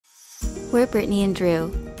We're Brittany and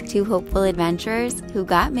Drew, two hopeful adventurers who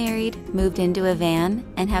got married, moved into a van,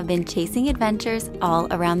 and have been chasing adventures all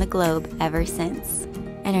around the globe ever since,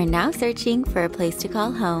 and are now searching for a place to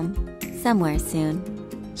call home somewhere soon.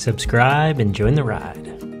 Subscribe and join the ride.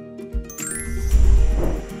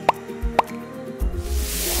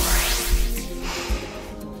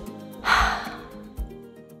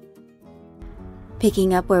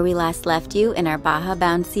 Picking up where we last left you in our Baja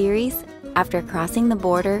Bound series, after crossing the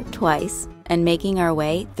border twice and making our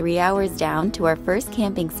way 3 hours down to our first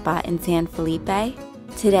camping spot in San Felipe,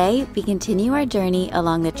 today we continue our journey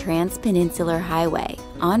along the Trans-Peninsular Highway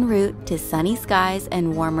en route to sunny skies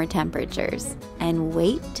and warmer temperatures. And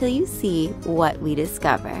wait till you see what we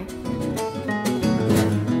discover.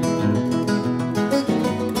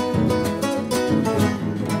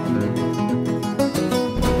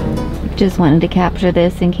 Just wanted to capture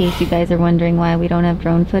this in case you guys are wondering why we don't have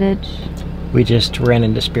drone footage. We just ran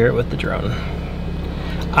into Spirit with the drone.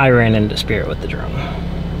 I ran into Spirit with the drone.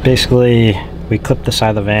 Basically, we clipped the side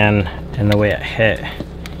of the van, and the way it hit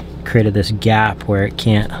created this gap where it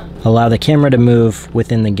can't allow the camera to move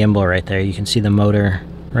within the gimbal right there. You can see the motor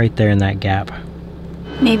right there in that gap.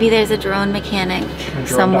 Maybe there's a drone mechanic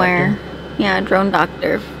somewhere. Doctor. Yeah, a drone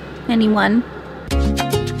doctor. Anyone?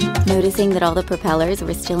 Noticing that all the propellers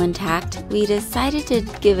were still intact, we decided to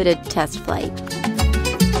give it a test flight. Move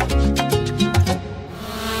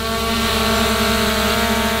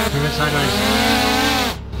it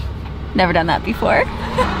sideways. Never done that before.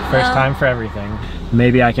 First time for everything.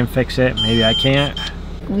 Maybe I can fix it, maybe I can't.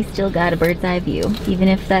 We still got a bird's eye view, even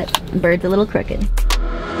if that bird's a little crooked.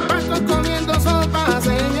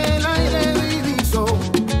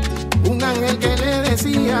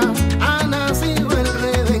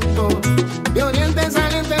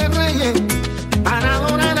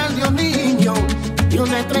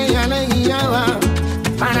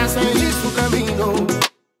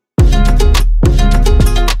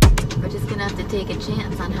 We're just gonna have to take a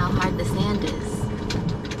chance on how hard the sand is.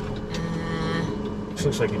 This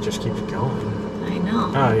looks like it just keeps going. I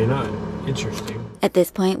know. Oh, you're not. Interesting. At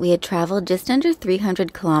this point, we had traveled just under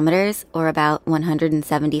 300 kilometers, or about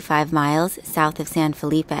 175 miles, south of San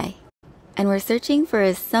Felipe. And we're searching for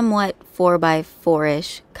a somewhat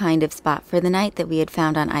 4x4-ish kind of spot for the night that we had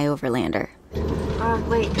found on iOverlander. Oh,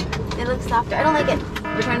 wait. It looks softer. I don't like it.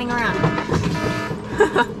 We're turning around.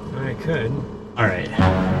 I could. Alright.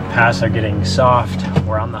 Paths are getting soft.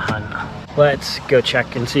 We're on the hunt. Let's go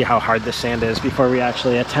check and see how hard the sand is before we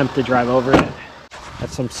actually attempt to drive over it.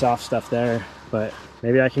 That's some soft stuff there, but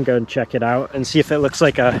maybe I can go and check it out and see if it looks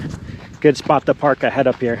like a good spot to park ahead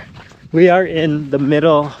up here. We are in the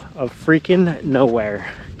middle of freaking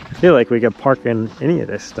nowhere. I feel like we could park in any of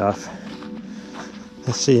this stuff.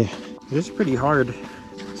 Let's see. It is pretty hard.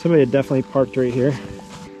 Somebody had definitely parked right here.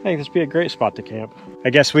 I think this would be a great spot to camp. I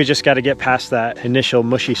guess we just got to get past that initial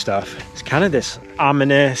mushy stuff. It's kind of this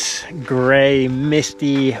ominous, gray,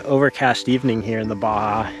 misty, overcast evening here in the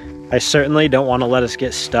Baja. I certainly don't want to let us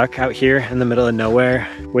get stuck out here in the middle of nowhere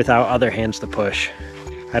without other hands to push.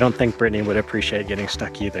 I don't think Brittany would appreciate getting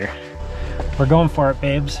stuck either. We're going for it,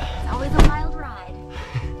 babes. It's always a wild ride.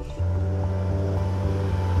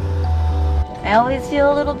 I always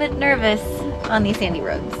feel a little bit nervous on these sandy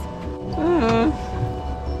roads.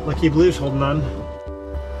 Lucky Blue's holding on.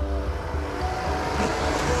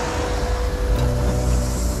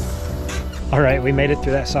 All right, we made it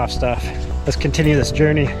through that soft stuff. Let's continue this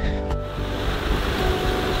journey.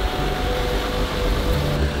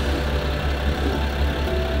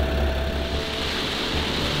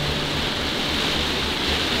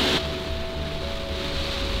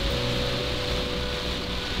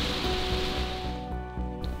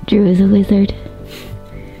 Drew is a wizard.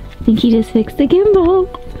 I think he just fixed the gimbal.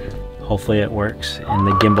 Hopefully it works and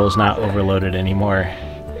the gimbal's not overloaded anymore.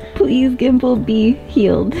 Please, gimbal, be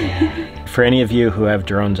healed. For any of you who have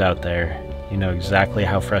drones out there, you know exactly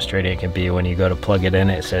how frustrating it can be when you go to plug it in,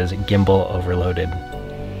 it says gimbal overloaded.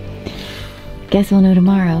 Guess we'll know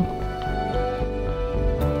tomorrow.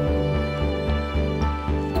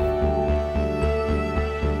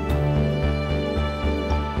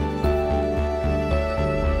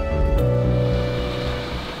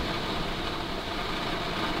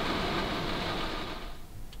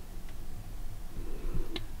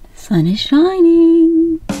 Sun is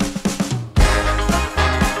shining.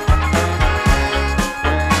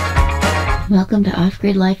 Welcome to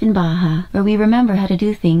Off-Grid Life in Baja, where we remember how to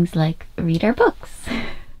do things like read our books.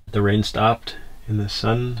 The rain stopped and the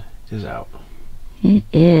sun is out. It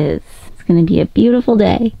is. It's gonna be a beautiful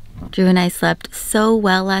day. Drew and I slept so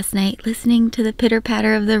well last night listening to the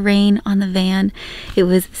pitter-patter of the rain on the van. It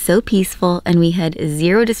was so peaceful and we had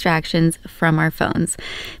zero distractions from our phones.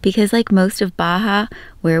 Because like most of Baja,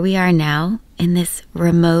 where we are now, in this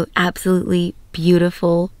remote, absolutely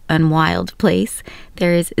beautiful and wild place,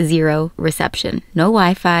 there is zero reception. No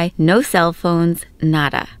Wi-Fi, no cell phones,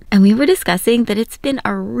 nada. And we were discussing that it's been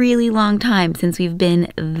a really long time since we've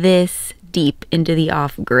been this deep into the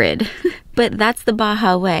off-grid. But that's the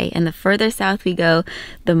Baja way, and the further south we go,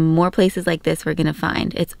 the more places like this we're gonna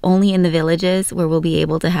find. It's only in the villages where we'll be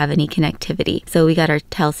able to have any connectivity. So we got our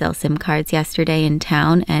Telcel SIM cards yesterday in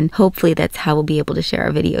town, and hopefully that's how we'll be able to share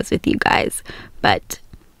our videos with you guys. But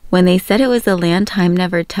when they said it was a land time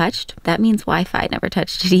never touched, that means Wi-Fi never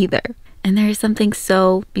touched it either. And there is something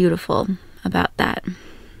so beautiful about that.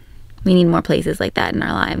 We need more places like that in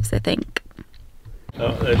our lives, I think.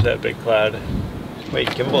 Oh, there's that big cloud. Wait,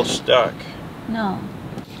 gimbal's stuck. No.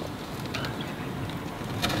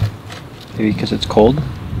 Maybe because it's cold?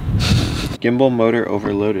 Gimbal motor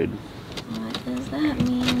overloaded. What does that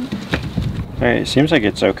mean? Alright, it seems like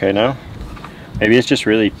it's okay now. Maybe it's just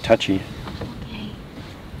really touchy. Okay.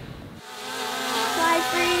 Fly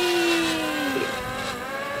free!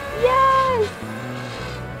 Yes!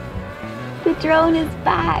 The drone is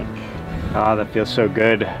back. Ah, that feels so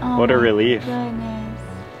good. What a relief. Goodness.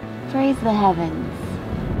 Praise the heavens.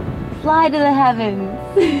 Fly to the heavens.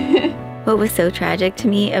 What was so tragic to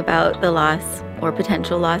me about the loss or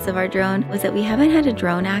potential loss of our drone was that we haven't had a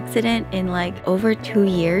drone accident in like over 2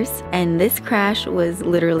 years. And this crash was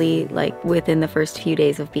literally like within the first few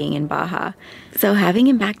days of being in Baja. So having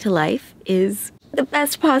him back to life is the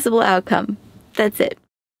best possible outcome. That's it.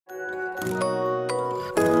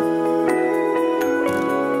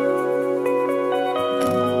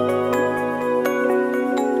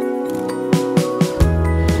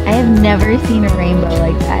 I have never seen a rainbow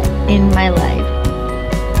like that in my life.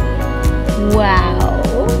 Wow.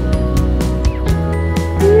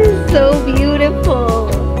 This is so beautiful.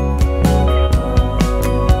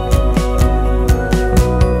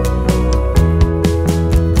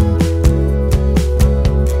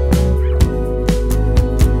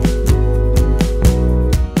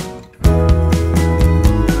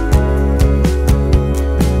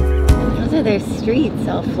 Those are their streets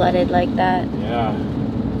all flooded like that. Yeah.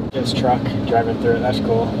 This truck driving through it, that's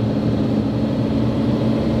cool.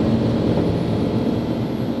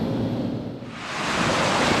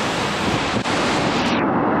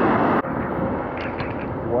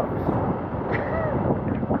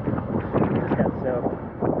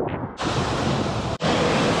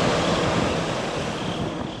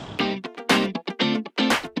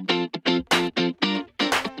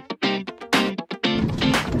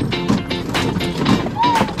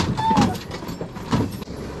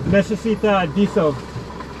 Necesita diesel.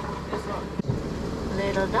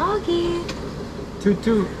 Little doggy. Toot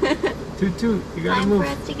toot. Toot toot. You gotta Time move. for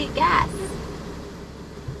us to get gas.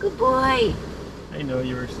 Good boy. I know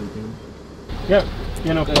you were sleeping. Yep.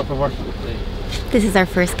 You know, por favor. This is our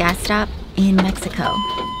first gas stop in Mexico.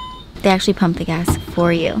 They actually pump the gas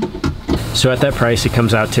for you. So at that price, it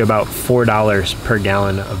comes out to about $4 per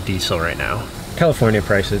gallon of diesel right now. California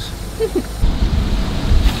prices.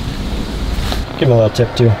 Give him a little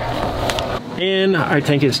tip too. And our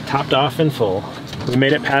tank is topped off and full. We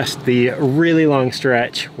made it past the really long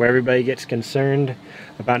stretch where everybody gets concerned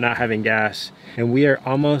about not having gas. And we are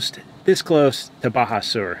almost this close to Baja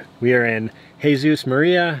Sur. We are in Jesus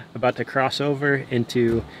Maria, about to cross over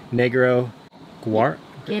into Negro Guar.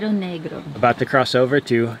 Guero Negro. About to cross over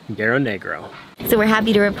to Guero Negro. So we're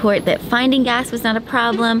happy to report that finding gas was not a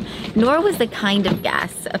problem, nor was the kind of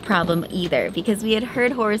gas a problem either, because we had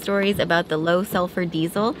heard horror stories about the low sulfur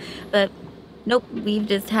diesel, but nope, we've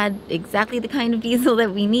just had exactly the kind of diesel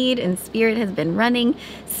that we need, and Spirit has been running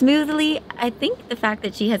smoothly. I think the fact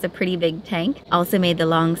that she has a pretty big tank also made the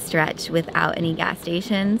long stretch without any gas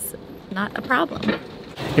stations not a problem.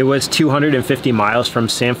 It was 250 miles from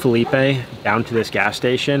San Felipe down to this gas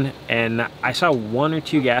station, and I saw 1 or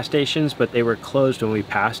 2 gas stations, but they were closed when we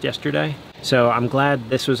passed yesterday. So I'm glad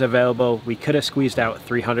this was available. We could have squeezed out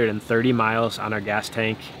 330 miles on our gas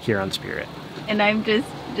tank here on Spirit. And I'm just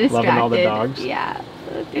distracted. Loving all the dogs? Yeah.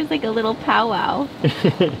 There's like a little powwow.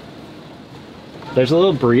 There's a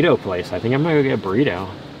little burrito place. I think I'm gonna go get a burrito.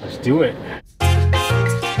 Let's do it.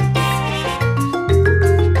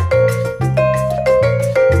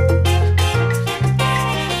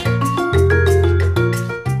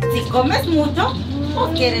 ¿Comes mucho?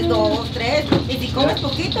 ¿O quieres 2, 3? Y si comes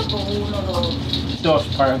poquito, pues 1, 2. Dos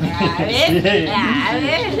para mí. A ver, a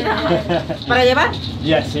ver. ¿Para llevar?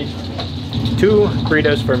 Yes, sí. 2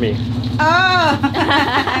 burritos for me. Oh,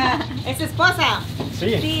 ¿es su esposa?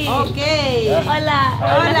 Sí. Sí. Ok. Hola.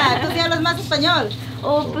 Hola, ¿tú sí hablas más español?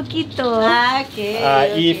 Un poquito. Ah,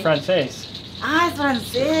 ok. Y ok. francés. Ah, es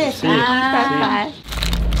francés. Sí. Ah,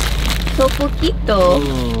 so poquito.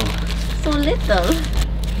 Ooh. So little.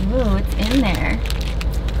 Ooh, what's in there?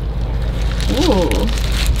 Ooh.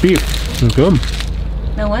 Beef. Good.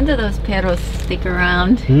 No wonder those perros stick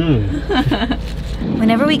around. Mm.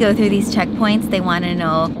 Whenever we go through these checkpoints, they want to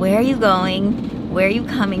know, where are you going, where are you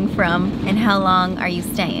coming from, and how long are you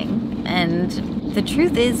staying? And the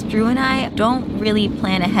truth is, Drew and I don't really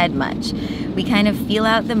plan ahead much. We kind of feel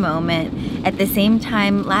out the moment. At the same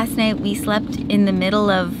time, last night we slept in the middle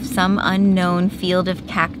of some unknown field of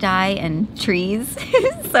cacti and trees.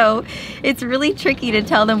 So it's really tricky to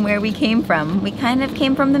tell them where we came from. We kind of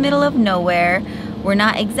came from the middle of nowhere. We're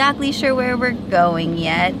not exactly sure where we're going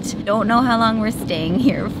yet. Don't know how long we're staying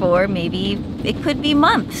here for. Maybe it could be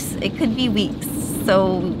months. It could be weeks.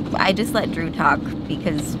 So I just let Drew talk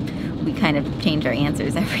because we kind of change our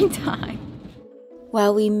answers every time.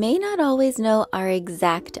 While we may not always know our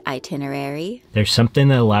exact itinerary, There's something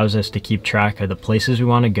that allows us to keep track of the places we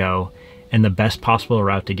want to go and the best possible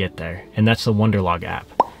route to get there, and that's the Wonderlog app,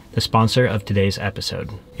 the sponsor of today's episode.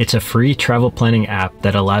 It's a free travel planning app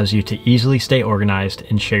that allows you to easily stay organized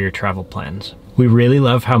and share your travel plans. We really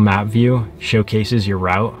love how Map View showcases your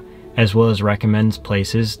route, as well as recommends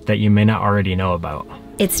places that you may not already know about.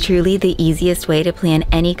 it's truly the easiest way to plan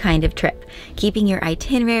any kind of trip, keeping your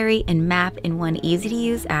itinerary and map in one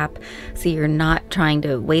easy-to-use app so you're not trying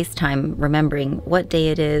to waste time remembering what day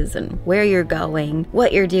it is and where you're going,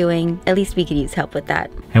 what you're doing. At least we could use help with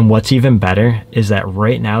that. And what's even better is that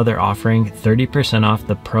right now they're offering 30% off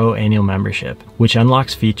the Pro annual membership, which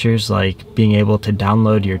unlocks features like being able to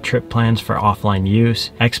download your trip plans for offline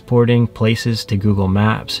use, exporting places to Google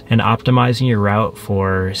Maps, and optimizing your route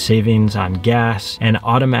for savings on gas, and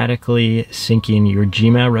automatically syncing your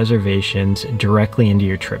Gmail reservations directly into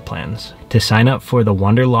your trip plans. To sign up for the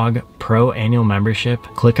Wonderlog Pro annual membership,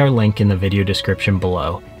 click our link in the video description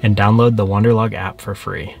below and download the Wonderlog app for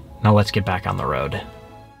free. Now let's get back on the road.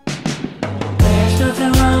 There's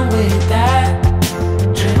nothing wrong with that.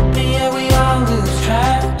 Tripping, yeah, we all lose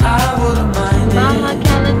track. I wouldn't mind Baja, it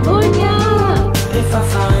California! if I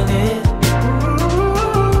find it.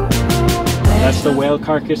 That's the whale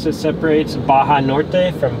carcass that separates Baja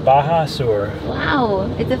Norte from Baja Sur. Wow,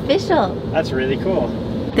 it's official. That's really cool.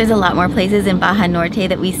 There's a lot more places in Baja Norte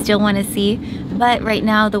that we still want to see, but right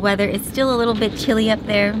now the weather is still a little bit chilly up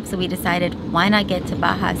there, so we decided why not get to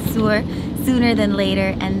Baja Sur sooner than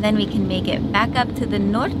later, and then we can make it back up to the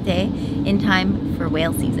Norte in time for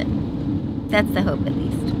whale season. That's the hope, at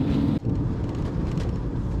least.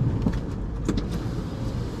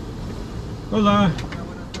 Hola.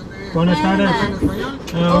 Buenas tardes.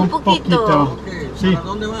 Un poquito. Sí. ¿Para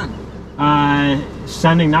dónde van?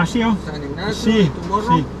 San Ignacio. San Ignacio, Sí, ¿tu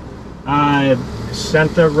morro? sí.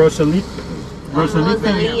 Santa Rosalita.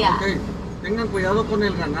 Rosalía. Ok. Tengan cuidado con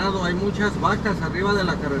el ganado, hay muchas vacas arriba de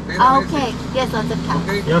la carretera. Ah, a veces. okay. Yes, lots of cows.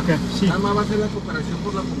 Ok. Yeah, okay, sí. Nada más va a hacer la cooperación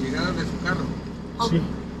por la fumigada de su carro. Sí.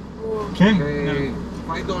 Okay.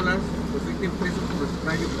 $5 for 15 pesos por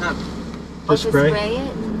spray you car. To spray.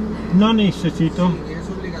 it? No necesito. Y es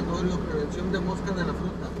obligatorio, prevención de mosca de la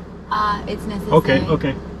fruta. It's necessary. Okay,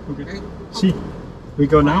 okay, okay. Ok. Sí. We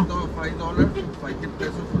go now? $5, 15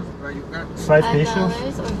 pesos for spray you car. 5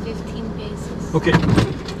 pesos. or 15 pesos. Okay.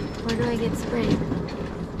 Where do I get sprayed?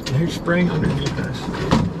 They're spraying underneath us.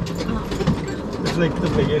 It's like the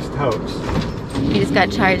biggest house. We just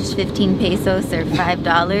got charged 15 pesos or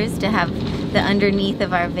 $5 to have the underneath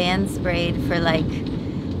of our van sprayed for like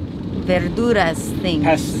verduras things.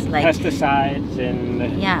 Pesticides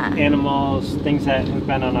and Yeah. animals, things that have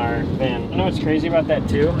been on our van. You know what's crazy about that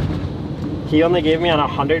too? He only gave me on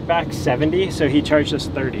 100 back 70, so he charged us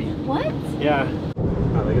 30. What? Yeah.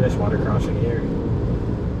 Wow, look at this water crossing here.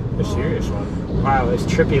 A serious one. Wow, it's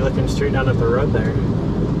trippy looking straight down at the road there.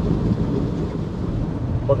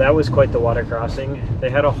 Well, that was quite the water crossing. They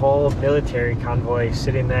had a whole military convoy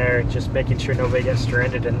sitting there just making sure nobody gets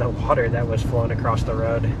stranded in the water that was flowing across the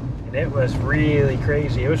road. And it was really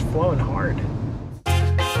crazy. It was flowing hard.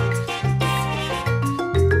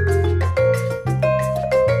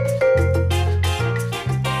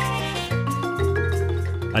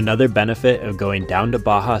 Another benefit of going down to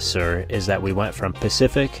Baja Sur is that we went from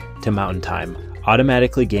Pacific to Mountain Time,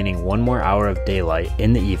 automatically gaining 1 more hour of daylight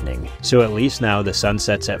in the evening. So at least now the sun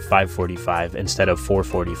sets at 5:45 instead of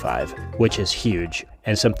 4:45, which is huge,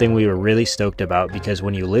 and something we were really stoked about because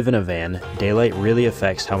when you live in a van, daylight really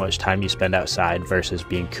affects how much time you spend outside versus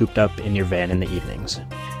being cooped up in your van in the evenings.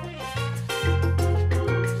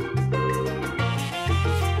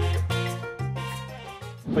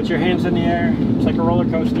 Put your hands in the air. It's like a roller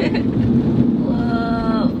coaster.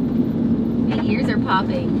 Whoa. My ears are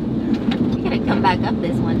popping. We gotta come back up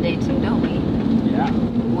this one day too, don't we? Yeah.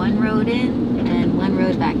 One road in and one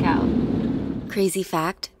road back out. Crazy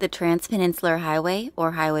fact, the Trans-Peninsular Highway,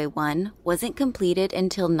 or Highway 1, wasn't completed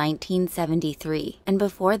until 1973. And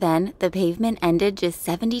before then, the pavement ended just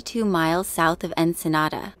 72 miles south of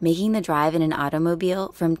Ensenada, making the drive in an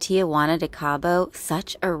automobile from Tijuana to Cabo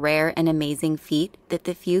such a rare and amazing feat that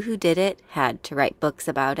the few who did it had to write books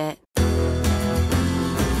about it.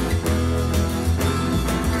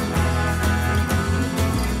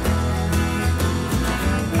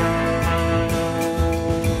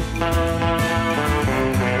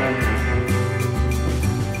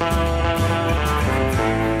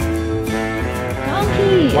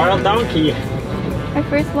 Wild donkey. Our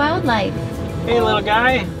first wildlife. Hey, little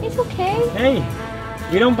guy. It's okay. Hey,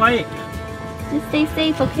 you don't bite. Just stay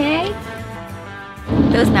safe, okay?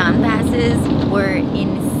 Those mountain passes were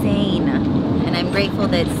insane. And I'm grateful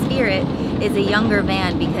that Spirit is a younger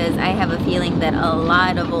van because I have a feeling that a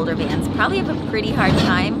lot of older vans probably have a pretty hard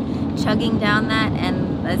time chugging down that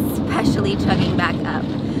and especially chugging back up.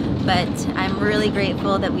 But I'm really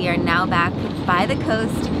grateful that we are now back by the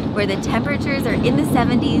coast where the temperatures are in the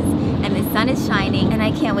 70s and the sun is shining, and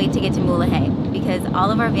I can't wait to get to Mulegé because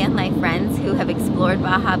all of our van life friends who have explored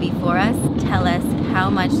Baja before us tell us how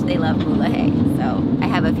much they love Mulegé. So I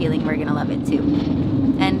have a feeling we're gonna love it too.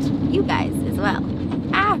 And you guys as well.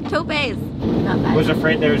 Ah, topes! Not bad. I was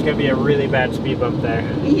afraid there was gonna be a really bad speed bump there.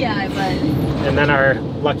 Yeah, I was. And then our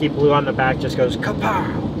lucky blue on the back just goes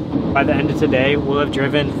kapow! By the end of today, we'll have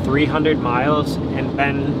driven 300 miles and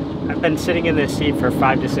I've been sitting in this seat for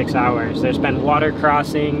 5 to 6 hours. There's been water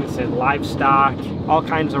crossings and livestock, all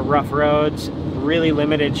kinds of rough roads, really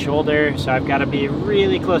limited shoulder, so I've got to be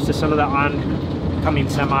really close to some of the oncoming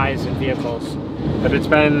semis and vehicles. But it's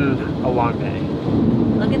been a long day.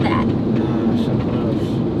 Look at that. Oh, so close.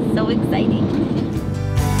 So exciting.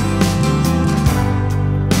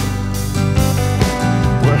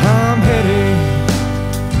 Where I'm headed,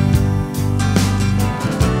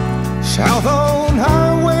 south on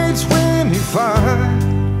Highway 25.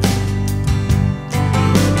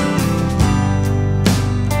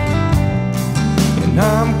 And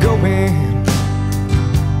I'm going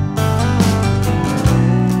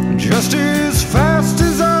just as fast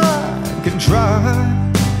as I can try.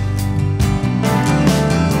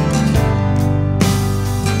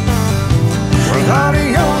 Well,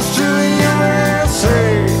 adios to the USA.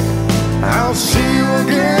 I'll see you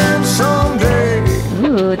again someday.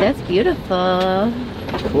 Ooh, that's beautiful.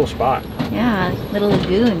 Cool spot. Yeah, little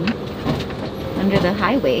lagoon under the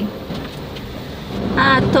highway.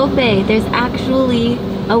 Ah, tope, there's actually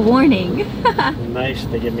a warning. Nice,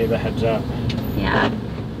 they give me the heads up. Yeah,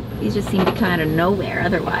 these just seem to come out of nowhere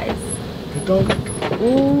otherwise. Go.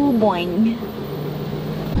 Ooh, boing.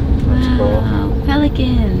 That's Wow, cool.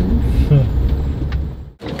 pelicans.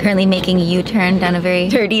 Currently making a U-turn down a very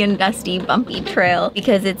dirty and dusty, bumpy trail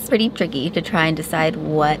because it's pretty tricky to try and decide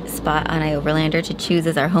what spot on iOverlander to choose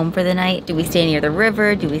as our home for the night. Do we stay near the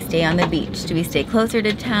river? Do we stay on the beach? Do we stay closer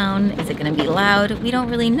to town? Is it gonna be loud? We don't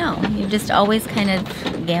really know. You're just always kind of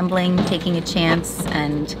gambling, taking a chance,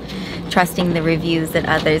 and trusting the reviews that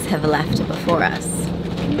others have left before us.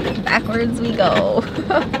 Backwards we go.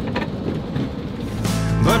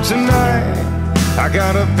 But tonight, I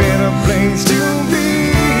got a better place to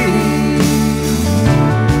be.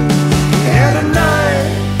 And tonight,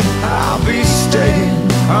 I'll be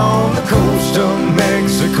staying on the coast of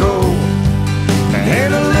Mexico.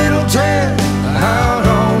 And a little tent out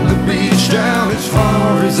on the beach down as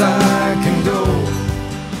far as I can go.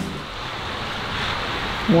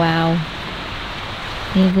 Wow.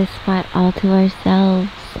 We have this spot all to ourselves.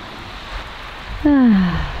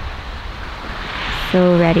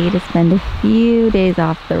 So ready to spend a few days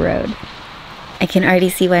off the road. I can already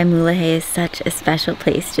see why Mulegé is such a special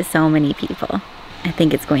place to so many people. I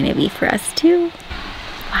think it's going to be for us too.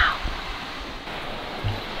 Wow.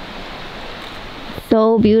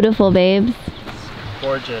 So beautiful, babes.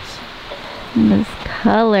 Gorgeous. And those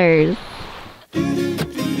colors.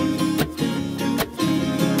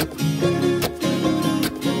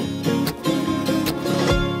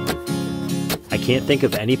 I can't think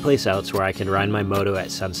of any place else where I can ride my moto at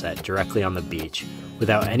sunset directly on the beach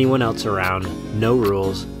without anyone else around, no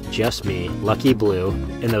rules, just me, Lucky Blue,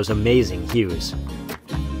 and those amazing hues.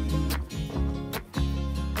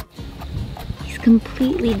 He's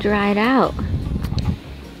completely dried out.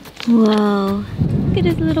 Whoa, look at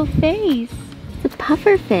his little face. It's a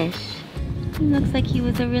puffer fish. He looks like he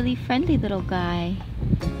was a really friendly little guy.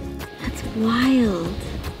 That's wild.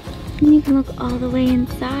 And you can look all the way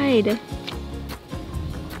inside.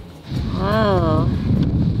 Whoa.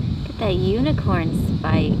 Look at that unicorn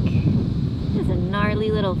spike. This is a gnarly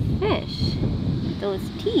little fish with those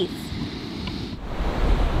teeth.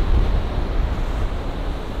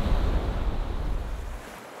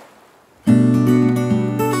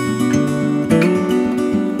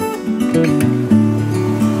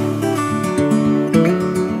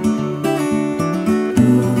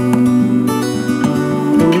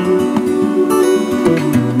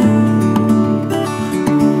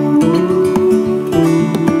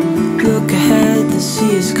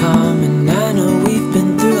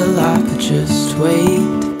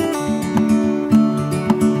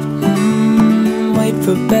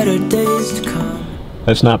 Better days to come.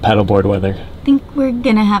 It's not paddleboard weather. I think we're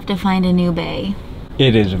gonna have to find a new bay.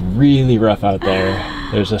 It is really rough out there.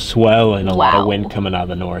 There's a swell and a lot of wind coming out of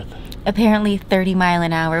the north. Apparently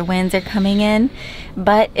 30-mile-an-hour winds are coming in,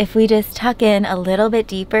 but if we just tuck in a little bit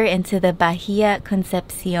deeper into the Bahia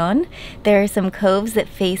Concepcion, there are some coves that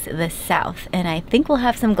face the south, and I think we'll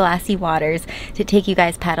have some glassy waters to take you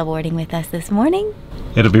guys paddleboarding with us this morning.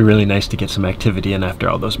 It'll be really nice to get some activity in after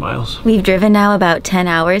all those miles. We've driven now about 10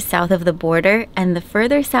 hours south of the border, and the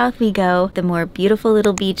further south we go, the more beautiful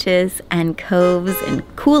little beaches and coves and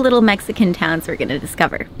cool little Mexican towns we're gonna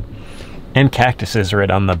discover. And cactuses right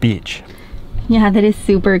on the beach. Yeah, that is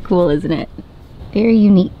super cool, isn't it? Very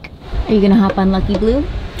unique. Are you gonna hop on Lucky Blue?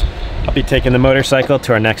 I'll be taking the motorcycle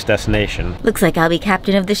to our next destination. Looks like I'll be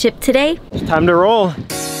captain of the ship today. It's time to roll.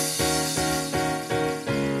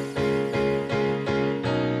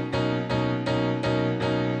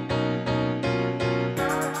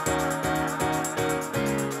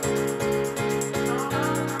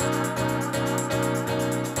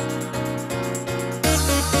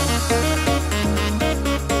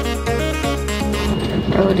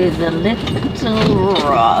 Road is a little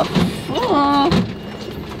rough. Oh.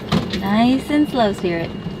 Nice and slow,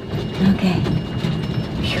 Spirit. Okay.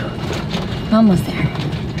 Whew. Almost there.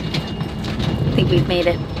 I think we've made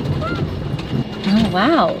it. Oh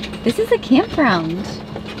wow, this is a campground.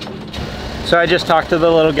 So I just talked to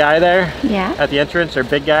the little guy there. Yeah. At the entrance, or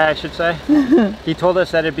big guy I should say. He told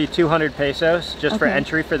us that it'd be 200 pesos just for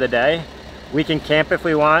entry for the day. We can camp if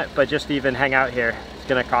we want, but just to even hang out here, it's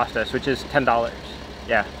gonna cost us, which is $10.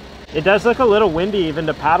 Yeah. It does look a little windy even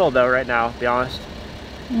to paddle though right now, to be honest.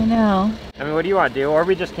 I know. I mean, what do you want to do? Or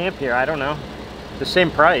we just camp here, I don't know. The same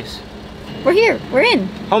price. We're here, we're in.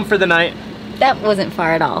 Home for the night. That wasn't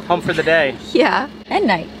far at all. Home for the day. Yeah, and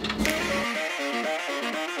night.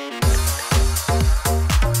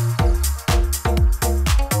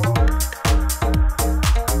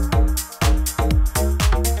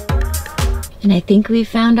 And I think we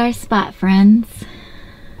found our spot, friends.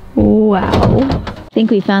 Wow. I think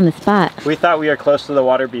we found the spot. We thought we were close to the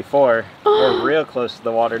water before. We're real close to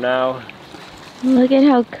the water now. Look at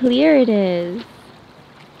how clear it is.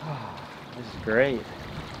 This is great.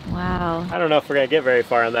 Wow. I don't know if we're gonna get very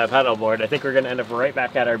far on that paddleboard. I think we're gonna end up right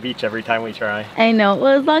back at our beach every time we try. I know.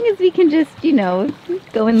 Well, as long as we can just, you know,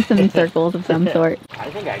 go in some circles of some sort. I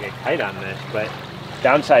think I could kite on this, but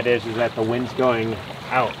downside is that the wind's going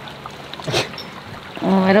out.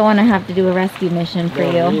 Oh, I don't want to have to do a rescue mission for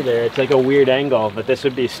you. Me either. It's like a weird angle, but this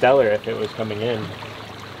would be stellar if it was coming in.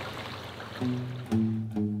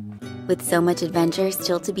 With so much adventure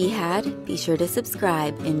still to be had, be sure to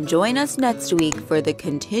subscribe and join us next week for the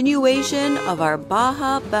continuation of our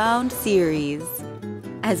Baja Bound series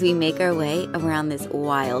as we make our way around this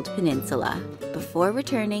wild peninsula before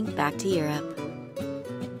returning back to Europe.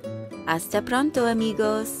 Hasta pronto,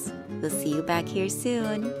 amigos. We'll see you back here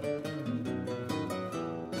soon.